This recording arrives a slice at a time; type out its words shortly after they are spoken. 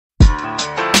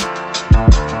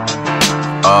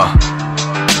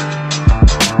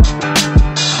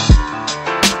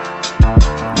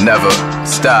Never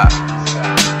stop.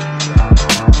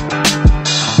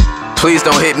 Please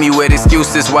don't hit me with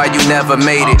excuses why you never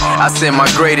made it. I send my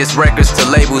greatest records to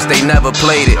labels, they never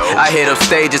played it. I hit up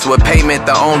stages with payment,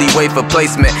 the only way for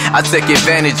placement. I took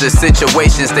advantage of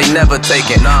situations they never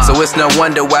taken. So it's no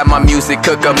wonder why my music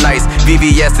cook up nice.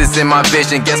 VVS is in my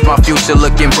vision, guess my future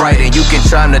looking bright. And you can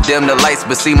try to dim the lights,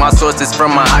 but see my sources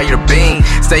from a higher being.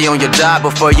 Stay on your job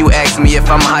before you ask me if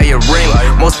I'm hiring.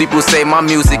 Most people say my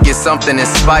music is something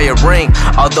inspiring.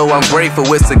 Although I'm grateful,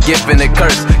 it's a gift and a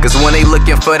curse. Cause when they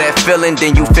looking for that feeling,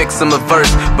 then you fix them a verse.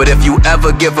 But if you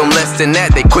ever give them less than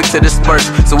that, they quick to disperse.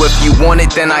 So if you want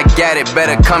it, then I got it,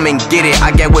 better come and get it.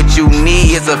 I got what you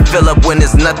need, it's a fill up when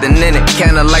there's nothing in it.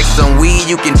 Kinda like some weed,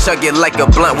 you can chug it like a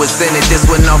blunt was in it. This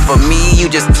one off of me, you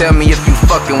just tell me if you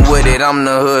fucking with it. I'm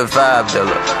the hood vibe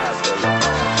dealer.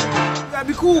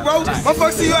 Be cool, bro.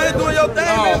 Motherfucker see you out there doing your thing,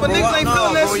 man, but niggas ain't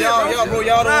feeling that shit, bro.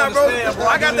 Y'all don't understand, bro.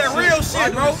 I got that real shit,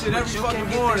 bro. Shit every fucking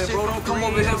morning, bro. Don't come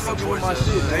over here fucking with my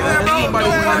shit.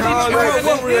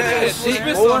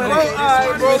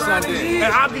 And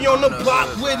I be on the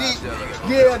block with it.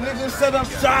 Yeah, niggas set up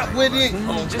shop with it.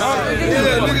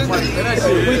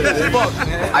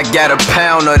 I got a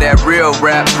pound of that real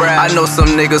rap. I know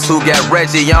some niggas who got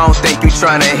Reggie, I don't think you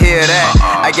tryna hear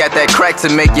that. I got that crack to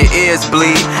make your ears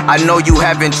bleed. I know you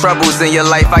having troubles in your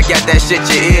life, I got that shit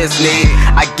your ears need.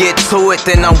 I get to it,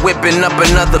 then I'm whipping up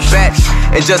another batch.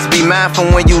 And just be mindful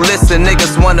when you listen,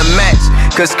 niggas wanna match.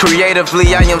 Cause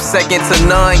creatively I am second to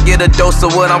none. Get a dose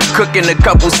of what I'm cooking, a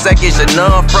couple seconds, you're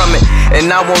none from it.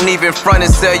 And I won't even front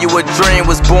and sell you a dream.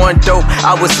 Was born dope,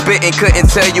 I was spitting,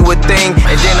 couldn't tell you a thing.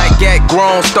 And then I got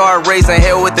grown, started raising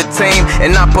hell with the team.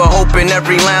 And I put hope in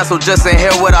every line, so just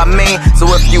inhale what I mean. So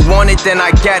if you want it, then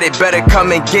I got it, better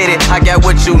come and get it. I got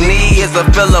what you need, it's a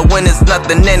filler when there's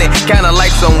nothing in it. Kinda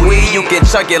like some weed, you can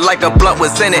chug it like a blunt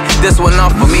was in it. This one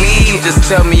off of me, you just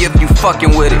tell me if you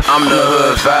fucking with it. I'm the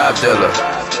hood vibe dealer.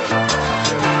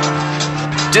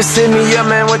 Just hit me up,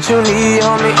 man, what you need,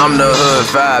 homie. I'm the hood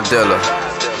vibe dealer.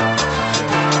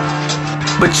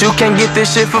 But you can get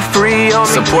this shit for free, homie.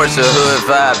 Support your hood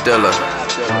vibe dealer.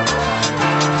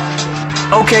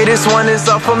 Okay, this one is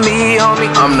off of me, homie.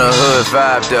 I'm the hood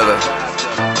vibe dealer.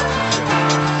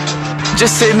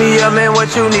 Just hit me up, man,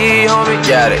 what you need, homie.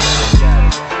 Got it.